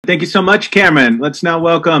thank you so much, Cameron. Let's now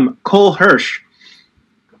welcome Cole Hersch.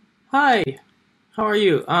 Hi, how are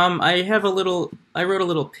you? I wrote a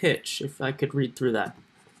little pitch, if I could read through that.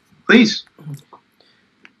 Please.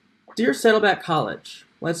 Dear Saddleback College,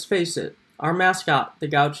 let's face it, our mascot, the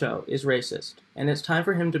Gaucho, is racist, and it's time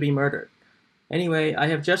for him to be murdered. Anyway, I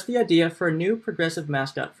have just the idea for a new progressive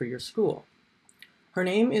mascot for your school. Her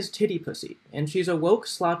name is Titty Pussy, and she's a woke,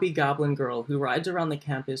 sloppy goblin girl who rides around the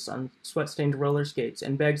campus on sweat-stained roller skates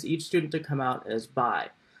and begs each student to come out as bi.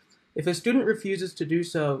 If a student refuses to do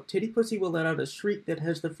so, Titty Pussy will let out a shriek that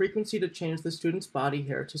has the frequency to change the student's body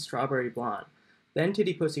hair to strawberry blonde. Then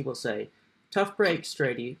Titty Pussy will say, "Tough break,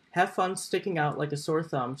 straighty. Have fun sticking out like a sore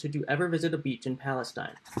thumb should you ever visit a beach in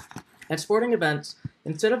Palestine." At sporting events,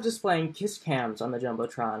 instead of displaying kiss cams on the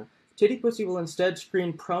Jumbotron, Titty Pussy will instead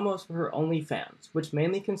screen promos for her OnlyFans, which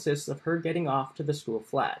mainly consists of her getting off to the school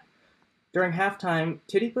flag. During halftime,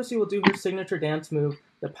 Titty Pussy will do her signature dance move,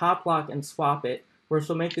 the pop lock and swap it, where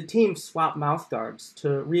she'll make the team swap mouth guards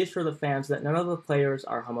to reassure the fans that none of the players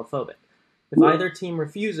are homophobic. If either team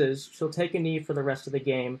refuses, she'll take a knee for the rest of the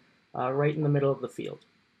game, right in the middle of the field.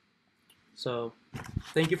 So,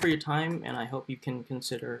 thank you for your time, and I hope you can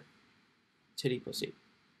consider Titty Pussy.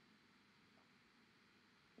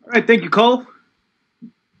 All right, thank you, Cole.